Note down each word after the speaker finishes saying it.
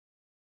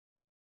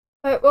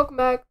Alright, welcome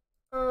back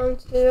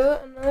to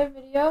another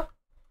video.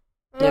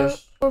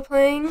 Yes. We're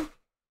playing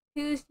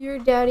Who's Your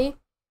Daddy,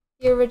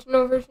 the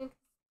original version.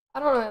 I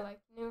don't really like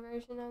the new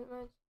version as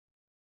much.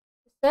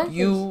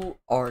 You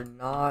are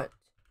not.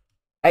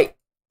 Hey,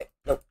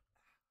 no.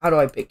 How do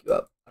I pick you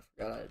up? I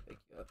forgot how to pick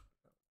you up.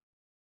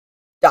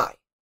 Die.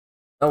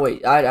 Oh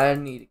wait, I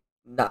need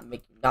to not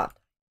make you not.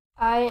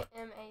 I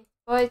am a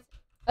voice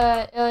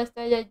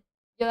illustrated.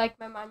 You like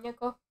my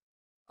maniacal?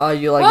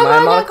 You like my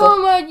monocle?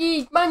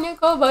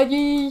 Maniacal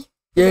buddies.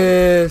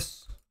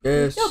 Yes. We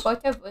Yes. still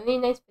both have really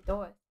nice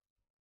fedoras.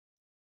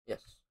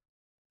 Yes.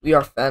 We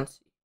are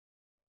fancy.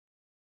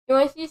 You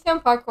want to see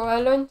some parkour I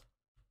learned?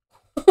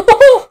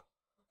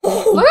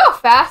 Look how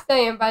fast I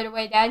am, by the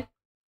way, Dad.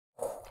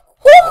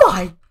 Oh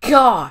my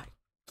god.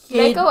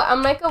 Kid.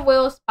 I'm like a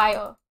little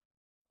spiral.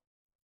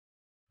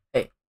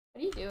 Hey. How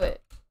do you do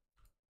it?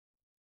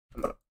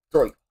 I'm gonna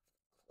throw you.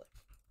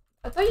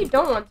 I thought you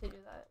don't want to do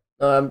that.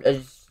 No, I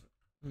just.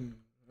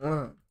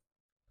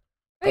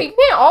 Wait, you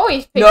can't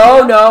always pick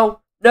No, me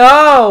up.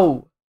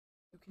 no.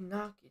 You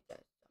cannot get that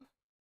stuff.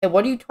 Hey,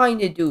 what are you trying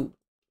to do?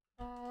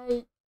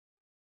 Eat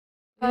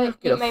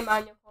my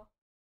monocle.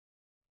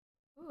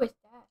 Who is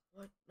that?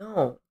 What? No.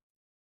 What is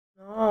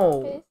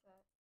No. that?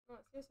 No,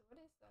 seriously, what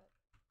is that?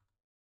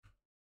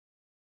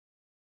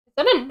 Is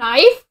that a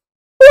knife?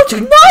 Oh, it's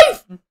a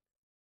knife!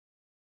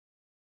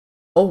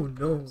 Oh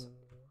no.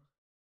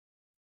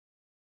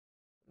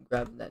 I'm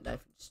grabbing that knife.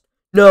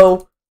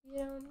 No. You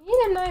don't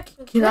need a knife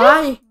for Can this,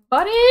 I?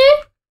 buddy.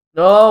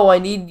 No, I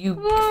need you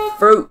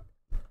fruit.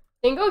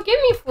 Then go give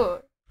me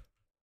food.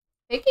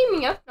 Picking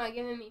me up, not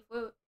giving me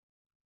food.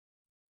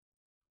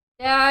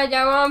 Dad,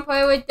 I want to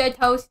play with the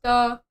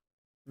toaster.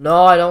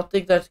 No, I don't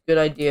think that's a good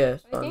idea,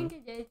 I son. think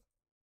it is.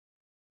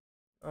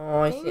 Oh,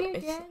 I Maybe see. you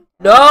did.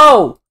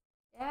 No!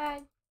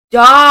 Dad,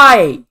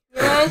 Die! you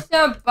want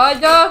some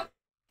butter?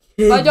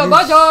 Kid, Butter, you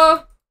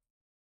butter.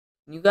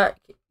 You got.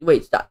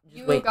 Wait, stop. Just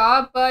You wait.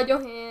 got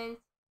butter hands.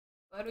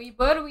 Buttery,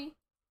 buttery.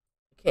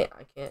 I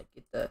can't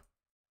get the.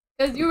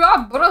 Cause you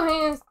got butter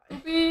hands,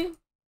 stupid.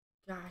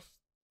 Gosh.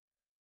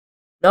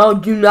 No,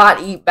 do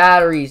not eat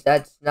batteries.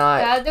 That's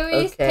not.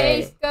 Batteries okay.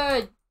 taste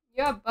good.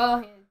 You got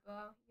butter hands, bro.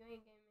 You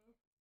ain't getting me.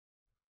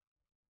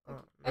 Oh,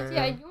 Actually,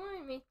 man. I do want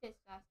to make this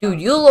fast. Dude,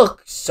 you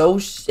look so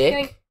sick.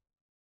 Yoink.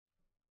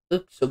 You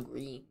look so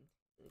green.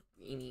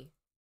 Greeny.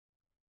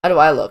 How do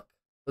I look?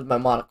 With my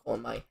monocle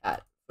and my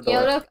hat. You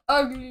Fedora. look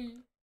ugly.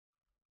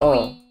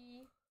 Oh. Wee.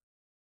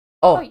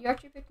 Oh. You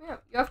actually picked me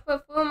up. You have to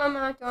put food in my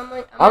mouth.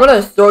 I'm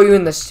gonna throw you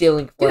in the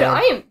ceiling. Dude, Flan.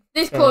 I am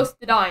this Okay. close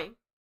to dying.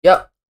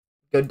 Yep.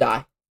 Go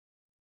die.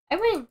 I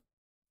win.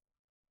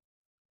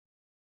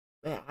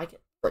 Man, I can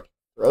freaking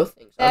throw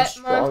things. I'm That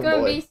strong, mom's gonna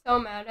boy. be so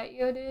mad at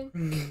you,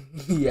 dude.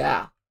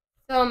 Yeah.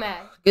 So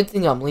mad. Good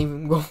thing I'm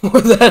leaving before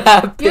that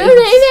happens. You're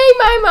leaving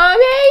my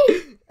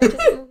mommy?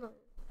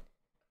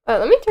 Alright,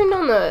 let me turn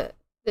on the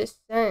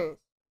sense.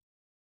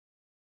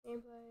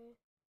 Gameplay.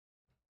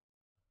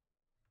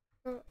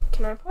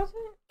 Can I pause it?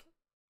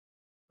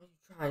 What are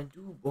you trying to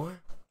do, boy?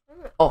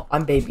 Oh,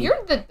 I'm baby.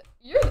 You're the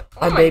oh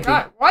I'm my baby.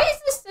 god. Why is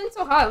this sense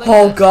so high? Look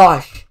Oh at this.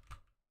 gosh.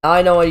 Now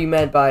I know what you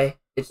meant by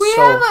it's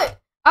I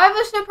have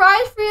a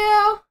surprise for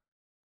you.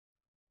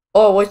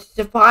 Oh, what's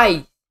the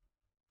surprise?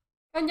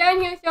 Come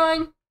down here,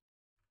 son.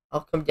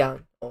 I'll come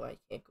down. Oh, I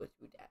can't go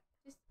through that.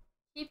 Just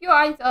keep your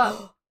eyes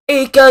up.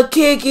 Ika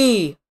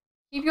Kiki!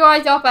 Keep your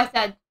eyes up, I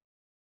said.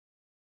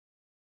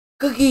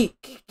 Cookie!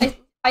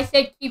 I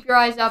said keep your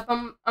eyes up.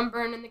 I'm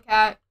burning the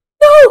cat.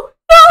 No!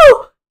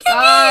 No! Kiki!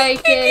 Bye,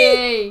 Kiki!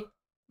 kitty.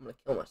 I'm gonna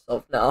kill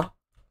myself now.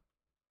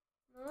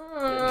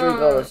 Mm, Drink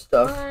all this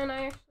stuff. fine,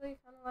 I actually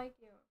kind of like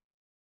you.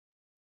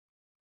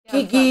 Yeah,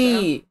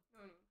 Kiki!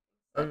 stop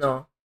Oh,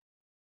 no.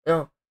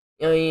 No.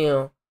 Yo.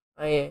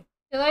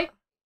 You like?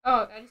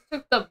 Oh, I just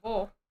took the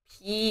bowl.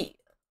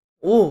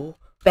 Ooh.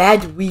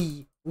 Bad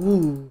wee.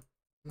 Ooh.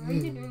 Why are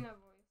you doing that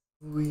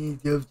voice? We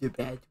love the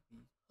bad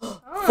wee.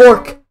 Oh.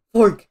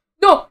 Fork!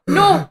 No!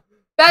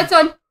 Bad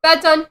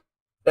son!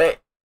 Hey.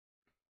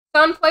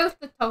 Son, play with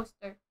the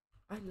toaster.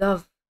 I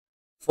love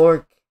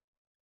fork.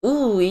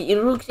 Ooh, it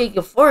looks like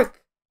a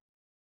fork.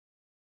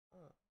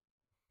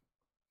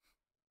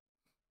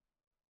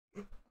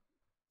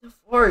 The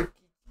fork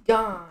is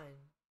gone.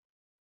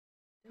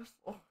 The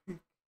fork.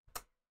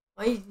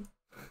 Why is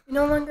You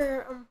no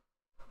longer,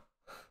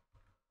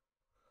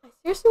 I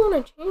seriously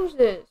want to change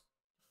this.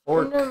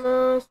 fork? Turn the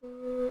mouse.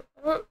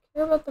 I don't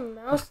care about the The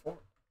mouse. fork.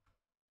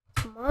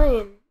 It's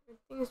mine. I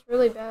think it's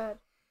really bad.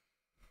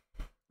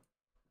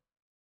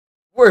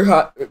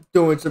 We're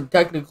doing some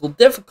technical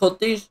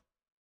difficulties.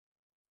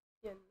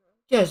 Yeah, no.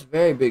 Yes,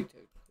 very big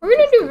technical We're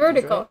gonna do difficulties,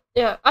 vertical. right?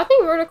 Yeah, I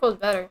think vertical is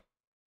better.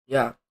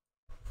 Yeah.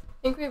 I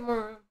think we have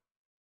more room.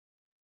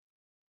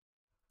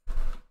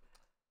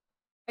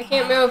 I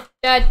can't move.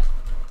 Dad,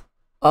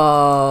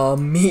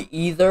 Me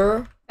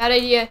either. bad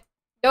idea.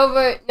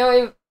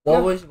 No,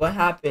 What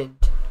happened?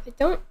 I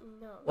don't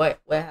know. What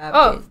Oh,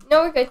 happened?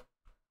 no, we're good.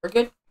 We're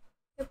good?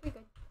 Yep, we're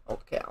good.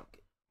 Okay, I'm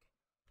good.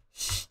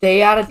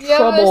 Stay out of Do you have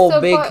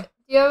trouble, big.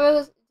 Do you have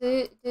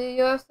Do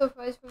you have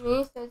surprise for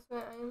me since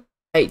when I'm...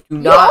 Hey, do You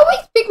not.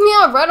 always pick me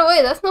up right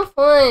away. That's no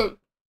fun.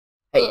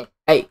 Hey,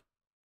 hey.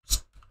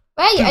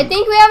 Wait, I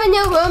think we have a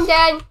new room,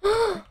 Dad.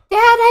 Dad,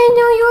 I didn't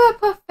know you were a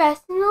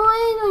professional. I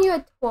didn't know you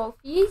had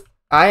trophies.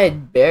 I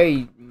had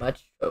very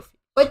much trophy.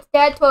 What's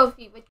that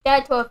trophy? What's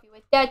that trophy?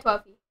 What's that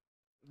trophy?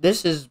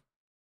 This is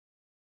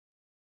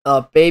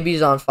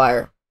babies on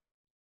fire.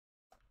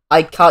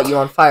 I caught you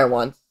on fire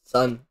once,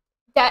 son.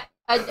 That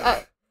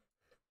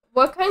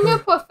what kind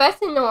of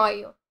professional are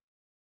you?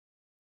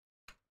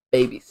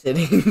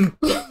 Babysitting.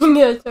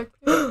 Yes,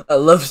 okay. I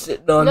love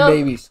sitting on No.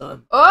 babies,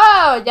 son.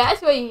 Oh,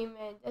 that's what you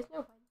meant. That's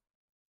no fun.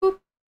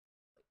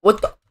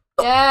 What the?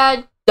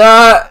 Dad,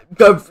 God.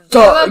 do you have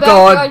a God.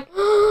 background?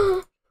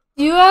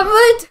 Do you have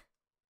it?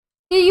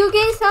 Did you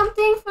get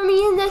something for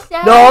me in the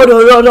set?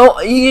 No.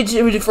 Eat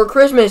it for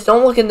Christmas.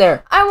 Don't look in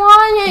there. I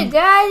want it,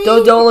 Daddy.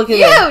 Don't look in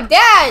there. You,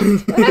 Dad.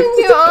 What happened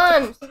to your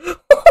arms?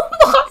 Oh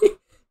my.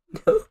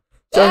 No.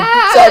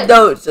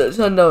 Dad.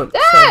 Son, don't.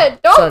 Dad,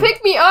 don't son.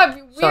 pick me up,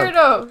 you Son.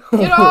 weirdo.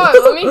 Get off.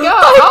 Let me go.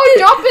 I'll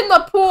jump in the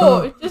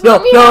pool. Just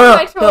let me have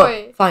my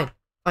toy. Fine.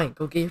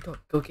 Go get your toy.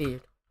 Go get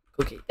it.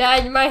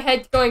 Dad, my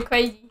head's going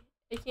crazy.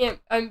 I can't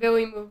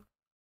barely move.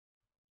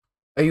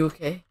 Are you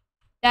okay?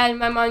 Dad,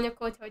 my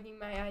monocle's holding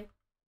my eye.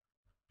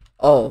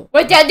 Oh.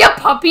 What, Dad, the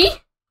puppy?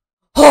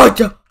 Oh,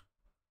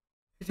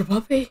 it's a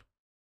puppy.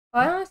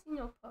 I don't see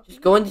no puppy.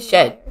 Just go in the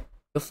shed.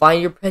 You'll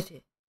find your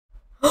present.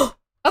 A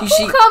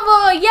pool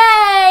cover!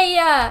 Yay!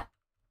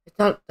 It's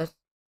not. That's.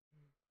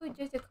 Ooh,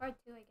 just a card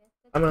too, I guess.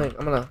 I'm gonna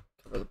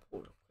cover the pool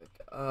real quick.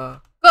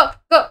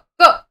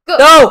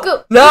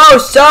 Go! No,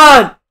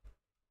 son.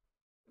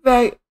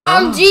 Right.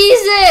 I'm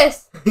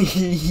Jesus!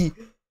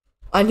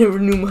 I never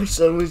knew my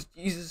son was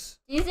Jesus.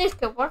 Jesus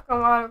can walk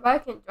on water, but I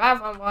can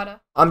drive on water.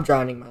 I'm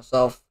drowning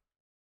myself.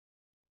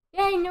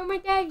 Yeah, you know my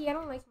daddy. I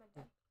don't like my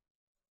daddy.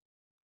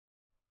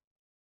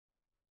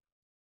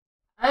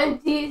 I'm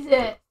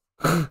Jesus.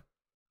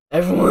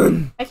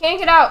 Everyone. I can't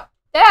get out.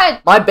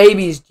 Dad! My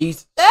baby is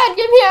Jesus. Dad,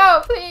 get me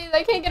out, please.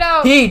 I can't get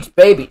out. He eats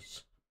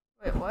babies.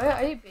 Wait, what?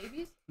 I eat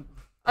babies?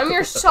 I'm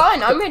your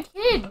son. I'm a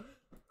kid.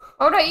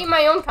 How would I eat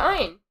my own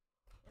kind?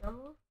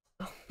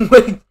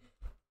 Wait.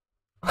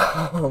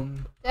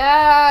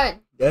 Dad!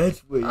 That's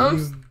what I'm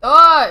you.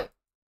 stuck.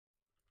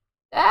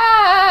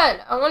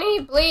 Dad! I want to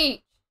eat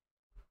bleach.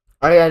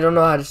 I don't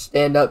know how to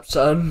stand up,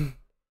 son.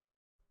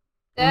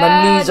 Dad,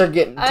 My knees are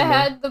getting to I me.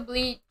 had the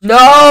bleach.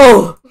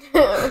 No!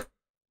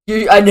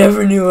 I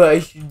never knew I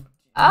should.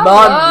 I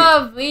Mom,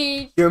 love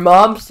bleach. Your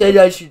mom said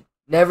I should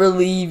never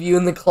leave you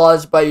in the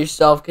closet by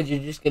yourself because you're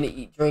just gonna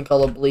drink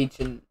all the bleach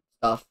and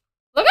stuff.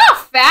 Look how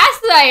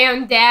fast I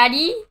am,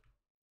 Daddy.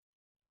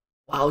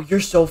 Wow, you're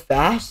so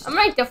fast. I'm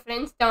like the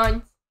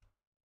Flintstones.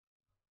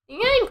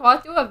 You getting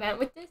caught to an event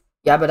with this?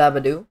 Yabba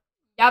dabba doo.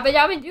 Yabba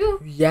dabba doo.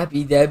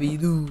 Yappy dabby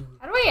doo.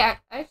 How do I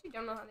act? I actually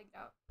don't know how to get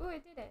out. Oh, I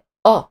did it.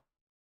 Oh,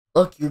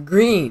 look, you're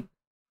green.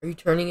 Are you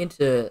turning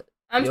into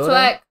I'm Yoda?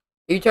 Shrek.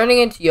 Are you turning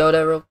into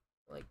Yoda? Are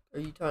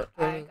you I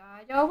turning?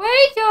 got a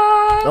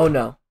waiter. Oh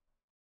no.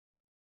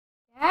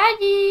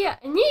 Daddy, I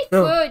need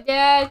No. food,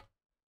 Dad.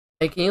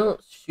 Hey, can you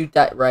shoot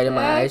that right in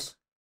my Dad? eyes?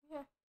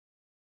 Wait,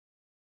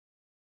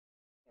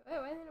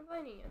 why isn't it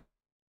blinding you?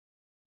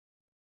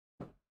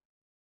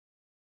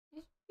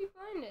 You should be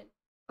blinded.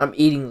 I'm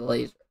eating the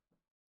laser.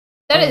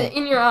 That is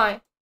in your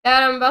eye.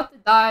 Dad, I'm about to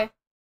die.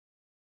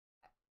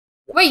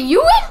 Wait,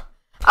 you went?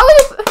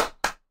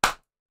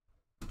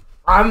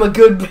 I'm a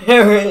good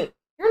parent.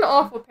 You're an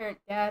awful parent,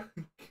 Dad.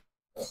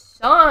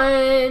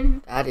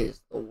 Son. That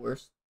is the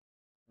worst.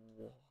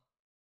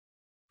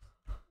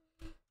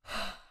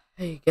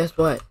 Hey, guess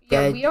what?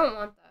 Yeah, Dad. we don't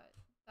want that.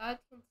 Dad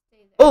can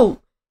stay there. Oh,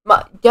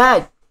 my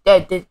Dad.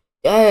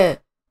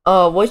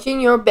 What's in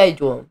your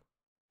bedroom?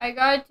 I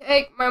gotta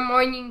take my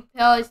morning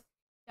pills,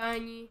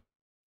 Johnny.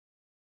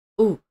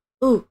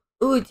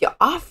 It's your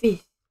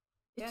office.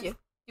 It's Yes,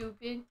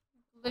 stupid.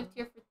 Lived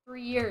here for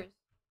 3 years.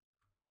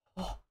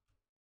 Oh.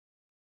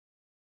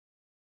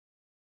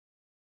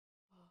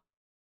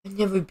 I've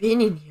never been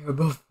in here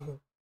before.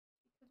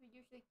 Because we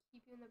usually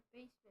keep you in the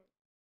basement.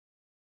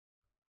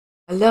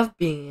 I love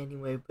being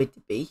anywhere but the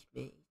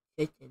basement.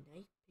 It's such a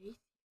nice place.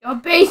 The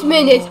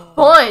basement is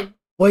fun.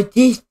 What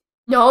is?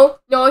 No,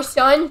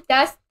 son.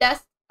 That's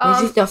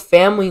Is this a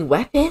family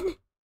weapon?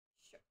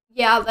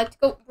 Yeah, let's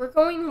go. We're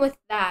going with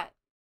that.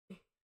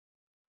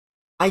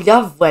 I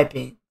love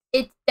weapons.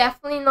 It's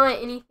definitely not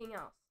anything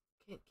else.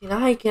 Can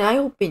I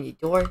open the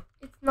door?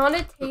 It's not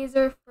a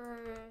taser for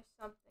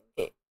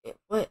something.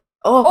 What?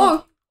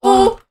 Oh,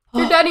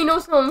 your daddy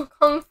knows some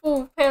Kung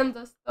Fu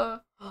Panda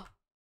stuff.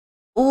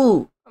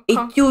 Ooh, Kung-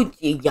 it shoots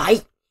the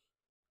light.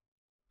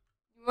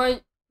 You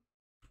want?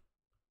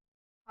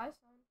 Hi,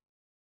 son.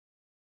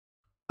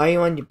 Are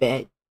you on the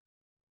bed?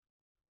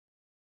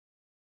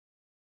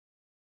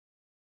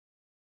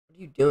 What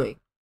are you doing?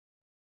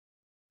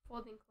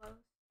 Folding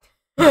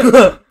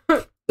clothes.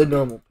 The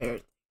normal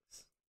parent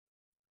things.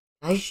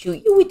 Can I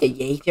shoot you with a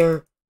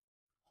laser?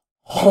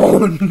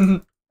 Oh,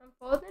 I'm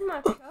folding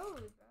my clothes,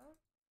 bro.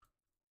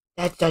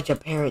 that's such a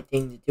parent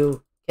thing to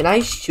do. Can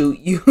I shoot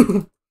you?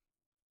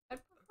 I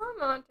prefer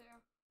not to.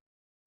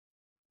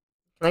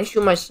 Can I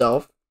shoot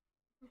myself?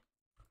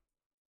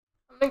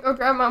 I'm gonna go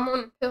grab my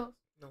morning pills.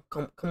 No,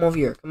 come over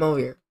here. Come over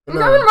here. I'm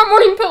grabbing my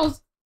morning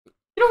pills.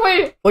 Get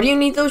away. What do you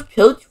need those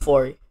pills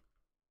for?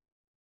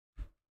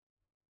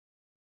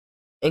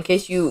 In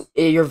case your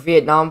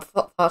Vietnam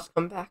thoughts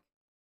come back.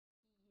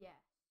 Yeah.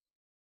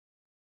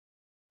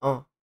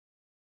 Oh.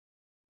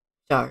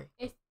 Sorry.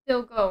 It's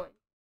still going.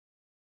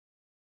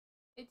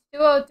 It's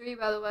 2:03,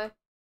 by the way.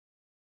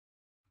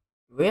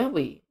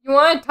 Really? You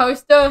want a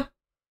toaster?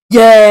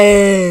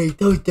 Yay!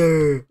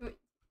 Toaster!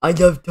 I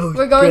love toast.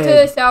 We're going to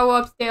the shower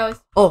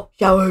upstairs. Oh,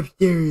 shower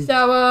upstairs.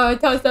 Shower,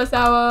 toaster,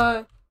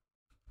 shower.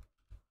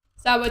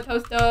 Shower,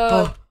 toaster.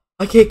 Oh,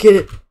 I can't get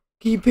it.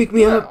 Can you pick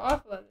me up?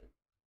 Awful at it.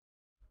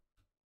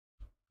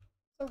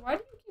 So why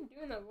do you keep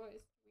doing that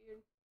voice?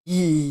 Weird.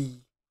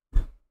 Yee.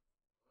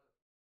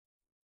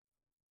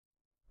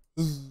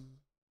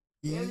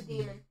 You're a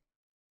demon.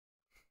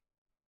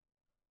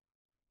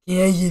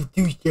 Yeah, you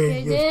toaster.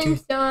 It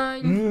is,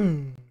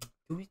 son.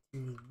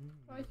 Toaster.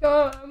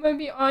 So I'm gonna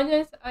be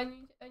honest. I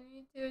need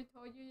to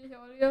tell you this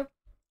earlier.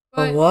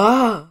 But, Oh,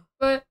 wow.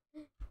 But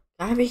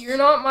You're you're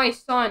not my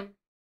son.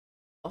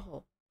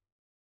 Oh,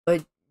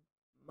 but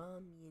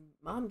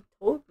mom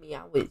told me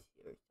I was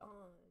your son.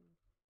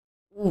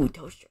 Ooh,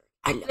 toaster.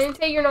 I I love didn't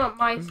say you're not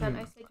my son.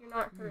 I said you're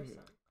not her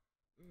son.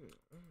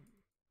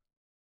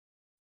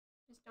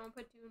 Just don't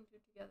put 2 and 2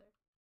 together.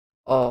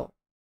 Oh,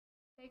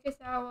 Take a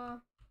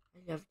shower.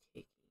 I love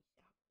taking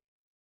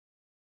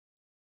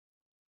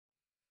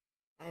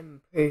showers.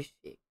 I'm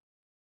perfect.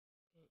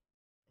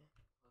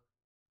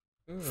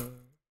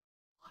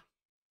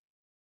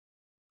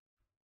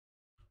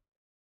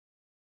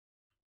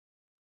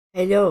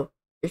 Hello,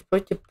 you're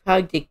supposed to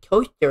plug the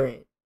toaster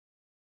in.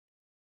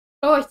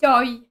 Oh,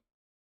 sorry.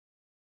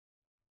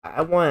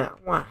 I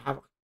want to have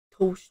a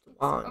toast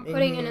while I'm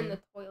putting it in the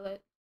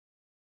toilet.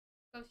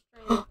 Go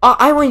straight. Oh,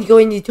 I want to go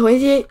in the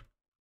toilet.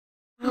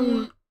 I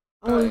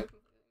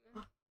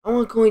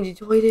want to go in the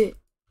toilet.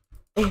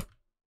 Hey,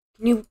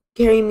 can you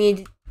carry me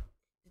to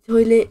the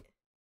toilet?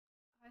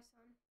 Hi,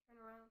 son. Turn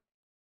around.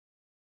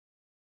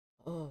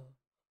 Oh.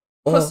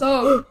 What's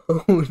up?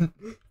 Can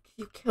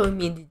you carry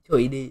me in the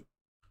toilet?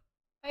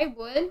 I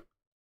would,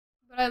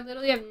 but I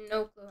literally have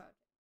no clue how to.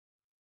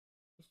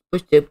 You're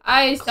supposed to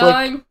Hi, click.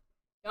 son.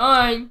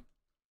 Son.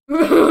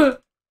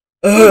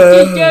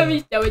 Get me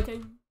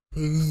skeleton.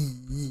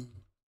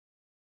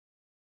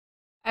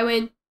 I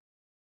win.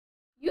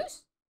 You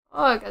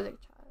suck as a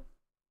child.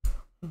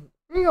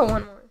 Let me go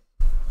one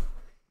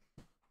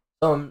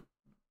more.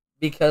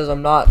 Because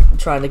I'm not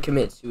trying to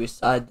commit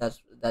suicide.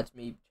 That's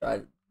me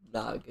trying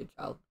not a good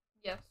child.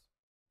 Yes.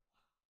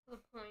 To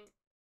the point.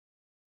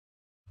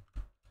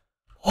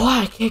 Oh,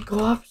 I can't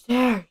go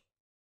upstairs.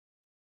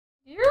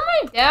 You're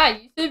my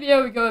dad. You should be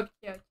able to go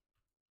upstairs.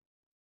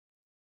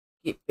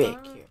 Get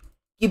back here.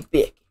 Get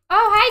back.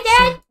 Oh, hi,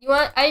 Dad. You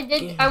want?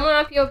 I went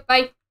up your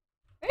bike.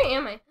 Where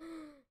am I?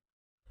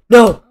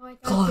 No. Oh, I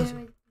thought Closet. there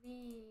was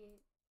these.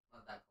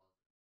 Not that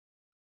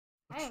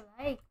I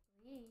like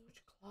these.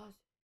 Which closet?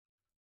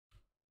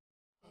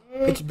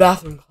 It's a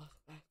bathroom closet.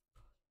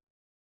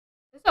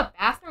 This is a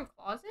bathroom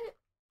closet?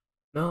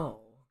 No.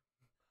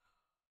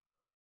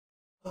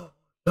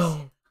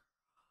 No.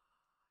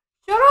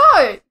 Shut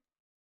up!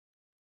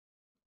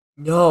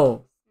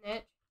 No.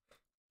 Snitch.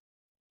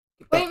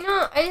 Get back. Wait,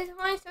 no. I just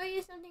want to show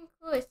you something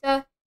cool.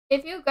 So,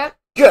 if you got...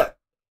 Yeah.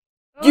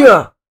 Oh,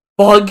 Yeah.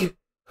 Bug.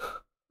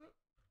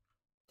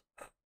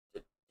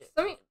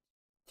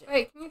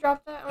 Wait, can you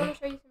drop that? I want to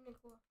show you something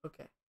cool.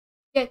 Okay.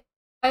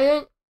 I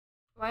didn't...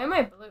 Why am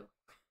I blue?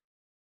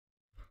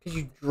 Because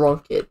you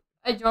drunk it.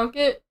 I drunk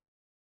it.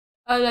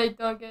 I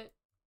drunk it.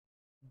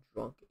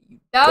 Drunk it. You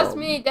That was dumb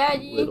me,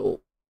 Daddy.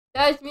 Little.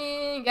 That's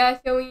me,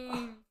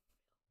 gasoline.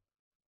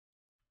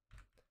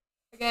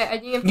 Okay, I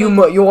think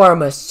You are a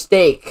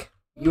mistake.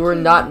 You were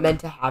not meant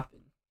to happen.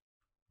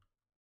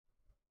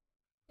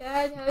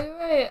 Dad, how do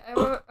I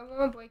want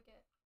to break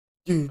it.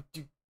 Dude.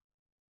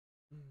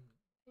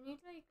 I need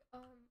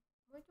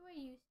what do I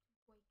use to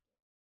break it?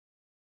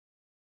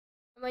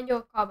 I'm gonna do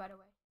a call, by the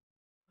way.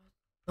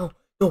 No.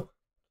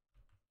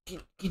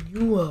 Can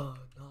you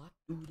not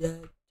do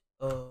that?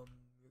 You're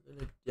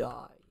gonna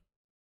die.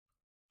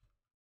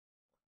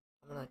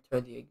 I'm gonna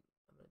turn the. You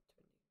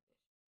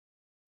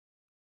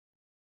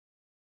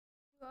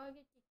gotta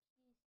get the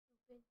key,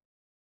 stupid.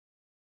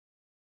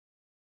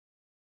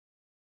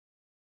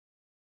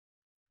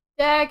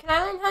 Dad, can I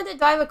learn how to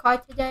drive a car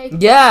today?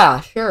 Yeah,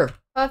 sure.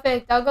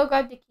 Perfect. I'll go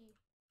grab the key.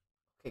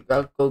 Okay,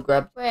 go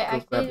grab. Wait, go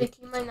actually, grab the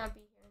key keys. might not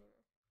be here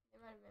anymore. They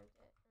might have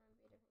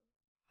moved it.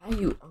 How do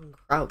you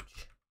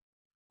uncrouch?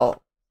 Oh.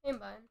 Same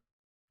button.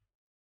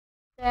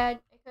 Dad,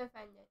 I couldn't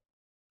find it.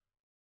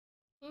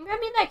 Can you grab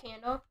me that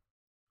candle?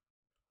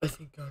 I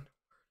think I know.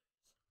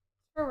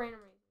 For a random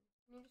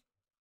reason.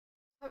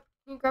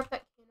 Can you grab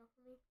that candle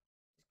for me?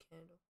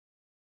 Candle.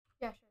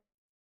 Yeah, sure.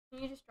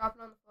 Can you just drop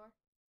it on the floor?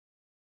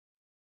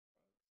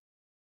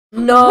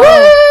 No.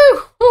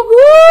 Woo! Woo!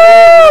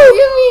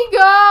 Let me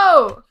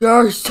go!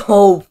 You're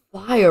so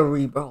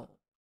fiery, bro.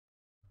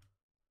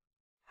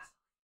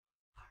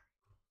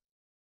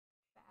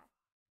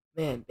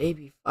 Man,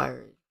 baby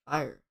fire is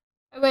fire.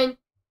 I win.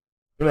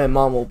 My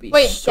mom will be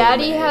Wait, so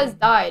Daddy mad. has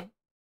died.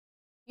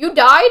 You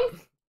died?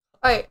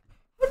 Alright.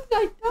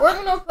 We're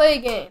gonna play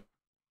a game.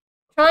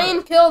 Try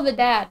and kill the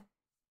dad.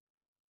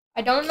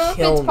 I don't know if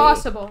it's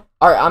possible.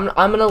 Alright,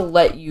 I'm gonna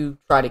let you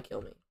try to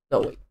kill me.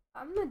 No, wait.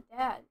 I'm the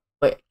dad.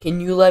 Wait, can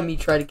you let me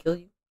try to kill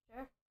you?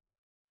 Sure.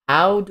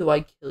 How do I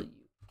kill you?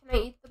 Can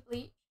I eat the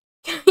bleach?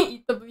 Can I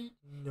eat the bleach?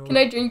 No. Can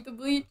I drink the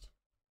bleach?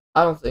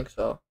 I don't think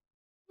so.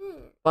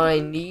 But I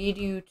need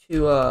you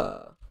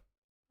to,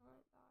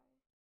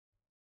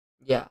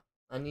 yeah,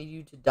 I need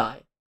you to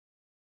die.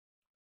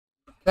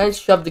 Can I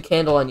shove the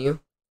candle on you?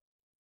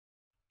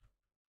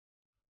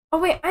 Oh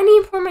wait, I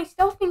need to pour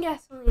myself in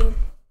gasoline.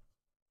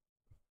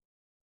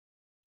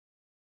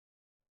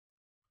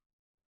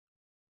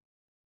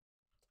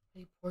 How do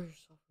you pour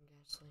yourself in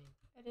gasoline?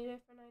 I had a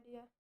different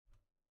idea.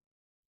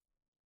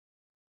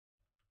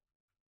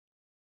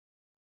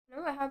 I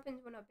know what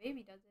happens when a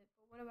baby does it,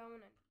 but what about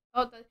when an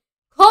adult does it?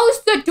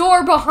 Close the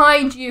door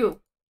behind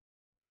you!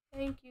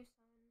 Thank you,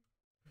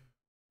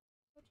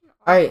 son.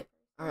 Alright,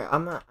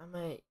 I'm gonna,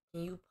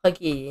 can you plug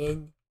it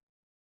in?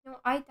 No,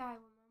 I die,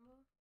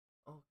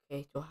 remember?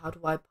 Okay, so how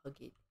do I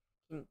plug it?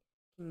 Can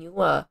you,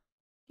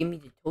 give me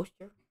the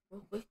toaster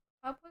real quick?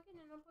 I'll plug it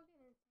in,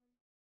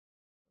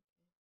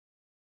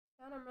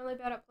 Son, I'm really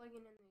bad at plugging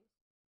in these.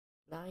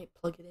 Now I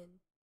plug it in.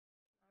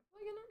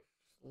 Plug it in?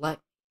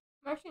 Select.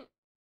 Martian.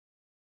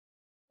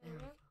 There we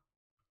go.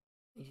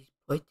 You just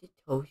put the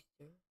toaster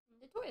In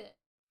the toilet.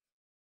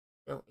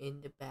 No,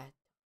 in the bathtub.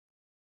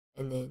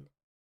 And then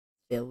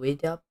fill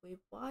it up with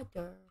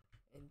water.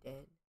 And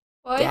then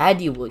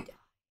Daddy will die.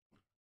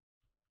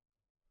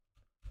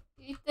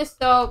 Eat the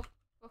soap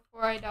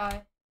before I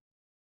die.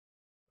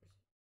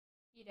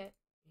 Eat it.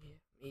 Yeah,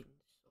 I'm eating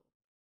the soap.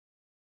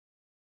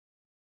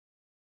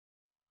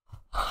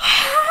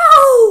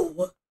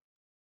 How?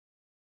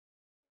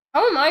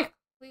 How am I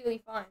completely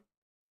fine?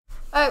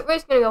 Alright, we're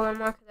just gonna go one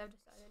more because I've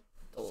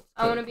decided.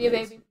 I want to be a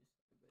baby.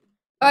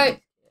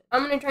 Alright,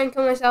 I'm gonna try and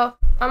kill myself.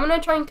 I'm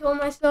gonna try and kill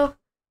myself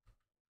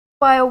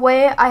by a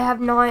way I have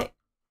not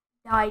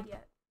died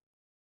yet.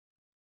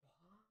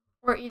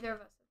 Or either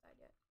of us have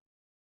died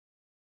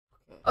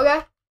yet.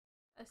 Okay?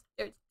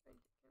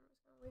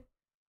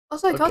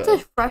 Also, I got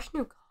this fresh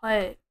new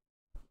cut.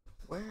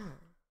 Where?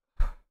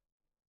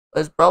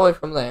 It's probably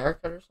from the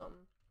haircut or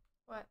something.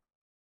 What?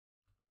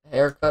 A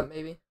haircut,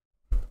 maybe?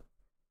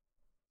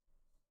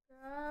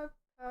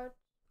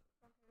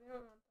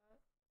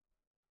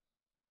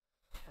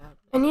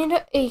 I need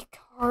a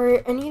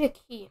card. I need a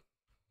key.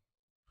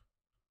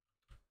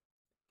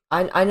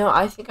 I know.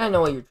 I think I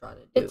know what you're trying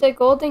to do. It's a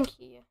golden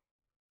key.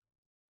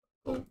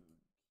 Golden key.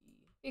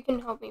 If you can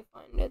help me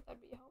find it,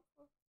 that'd be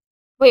helpful.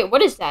 Wait,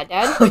 what is that,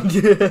 Dad?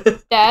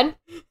 Dad?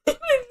 I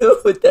don't know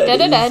what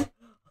that is. Dad?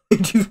 I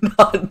do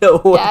not know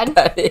what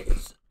that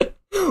is.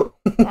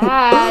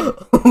 Dad?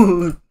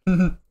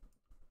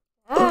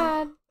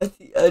 Dad?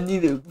 I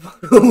need to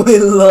put away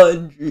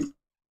laundry.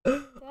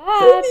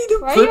 Dad,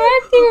 why are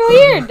you acting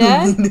weird,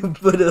 Dad? I need to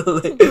put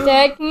away.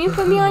 Dad, can you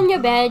put me on your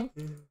bed?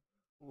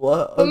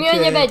 What? Put me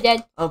on your bed,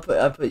 Dad. I'll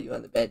put you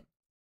on the bed.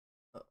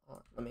 Oh, hold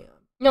on, let me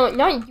No,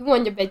 not you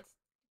on the bed.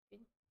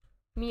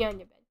 Me on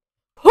your bed.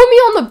 Put me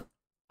on the.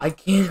 I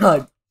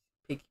cannot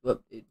pick you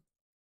up, dude.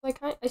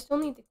 Like I still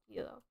need the key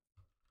though.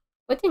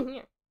 What's in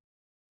here?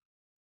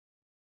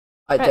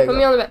 Alright, put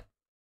me on the bed.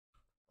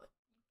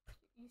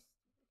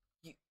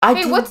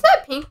 Hey, what's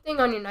that pink thing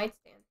on your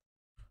nightstand?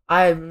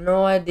 I have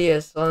no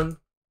idea, son.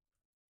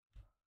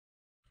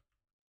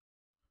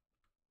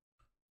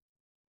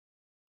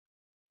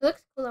 It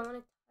looks cool. I want to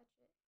touch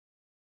it.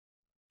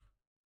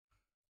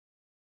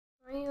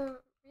 Why are you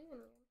breathing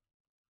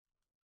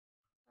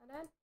weird?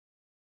 Dad?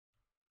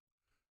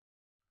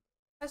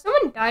 Has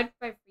someone died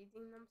by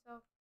freezing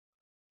themselves?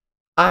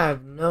 I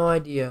have no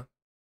idea.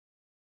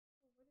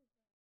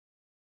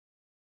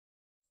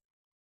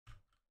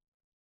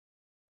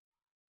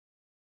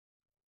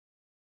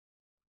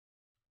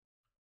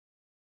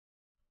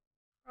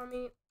 From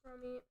me.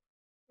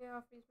 Yeah,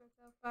 I'll freeze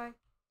myself. Bye.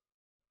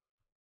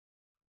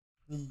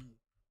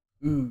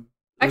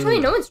 Actually,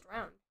 no one's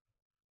drowned.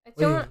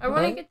 I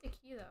want to get the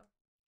key, though.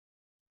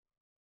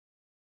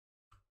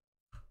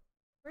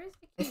 Where is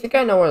the key? I think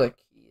I know where the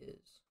key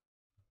is.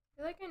 I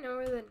feel like I know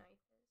where the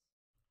knife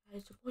is.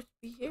 It's supposed to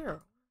be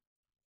here.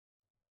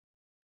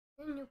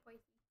 In a new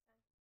place.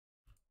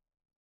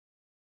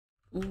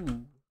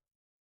 Ooh.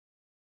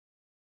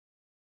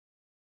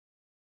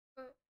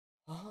 But,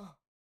 oh.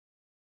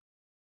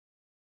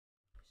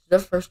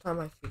 This is the first time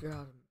I figure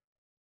out.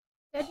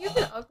 Dad, you have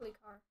an ugly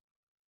car.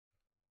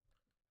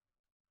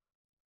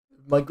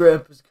 My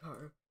grandpa's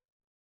car.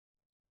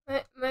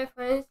 My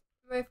friend's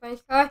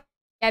car.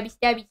 Stabby,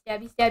 stabby,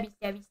 stabby, stabby,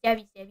 stabby,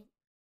 stabby, stabby.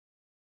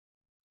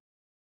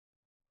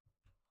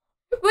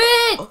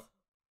 Wait!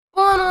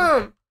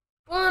 Burn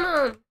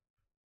him!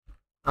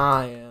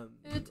 I am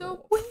It's a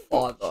your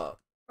father.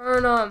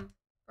 Burn him.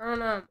 I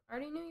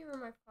already knew you were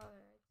my father.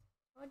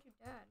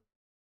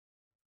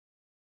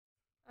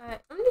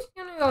 Alright, I'm just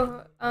gonna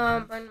go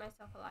burn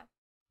myself alive.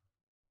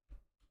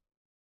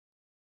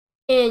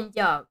 And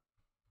jump.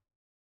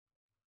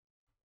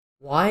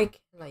 Why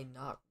can I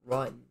not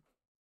run?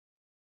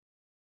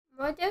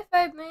 What if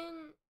I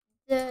bring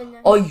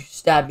the... Oh, you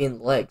stabbed me in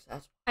the legs.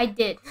 That's... I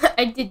did.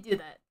 I did do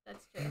that.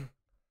 That's true.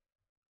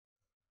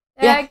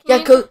 Yeah,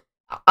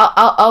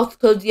 I'll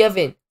close the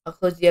oven. I'll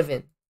close the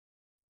oven.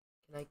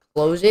 Can I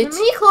close it? Let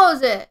me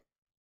close it.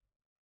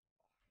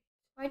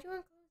 Why'd you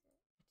want to close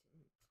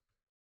it?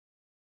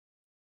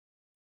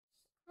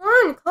 Come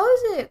on,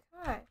 close it.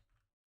 God.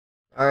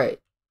 Alright.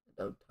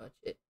 Don't touch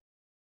it.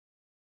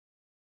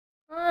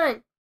 Come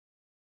on.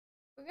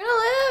 We're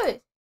gonna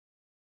lose.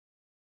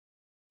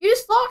 You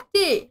just locked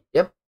it.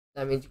 Yep.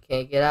 That means you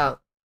can't get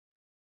out.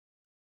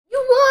 You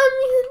want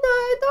me to die?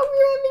 I thought we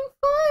were having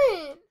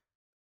fun.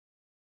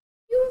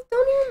 You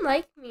don't even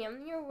like me.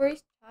 I'm your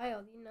worst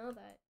child. You know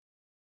that.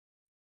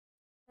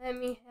 Let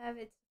me have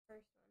it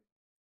first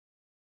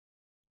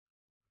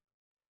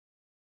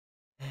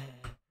one.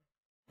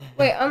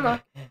 Wait,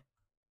 unlock.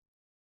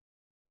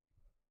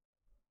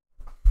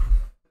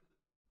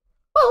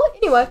 Well,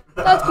 anyway,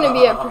 that's gonna be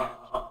it.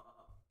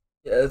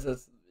 Yes,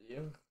 that's the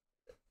video.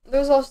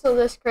 There's also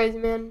this crazy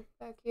man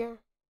back here.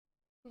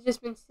 He's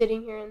just been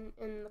sitting here in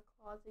the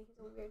closet. He's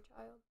a weird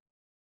child.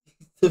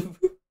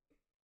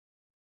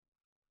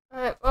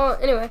 Alright, well,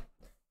 anyway.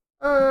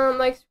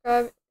 Like,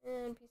 subscribe,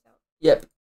 and peace out. Yep.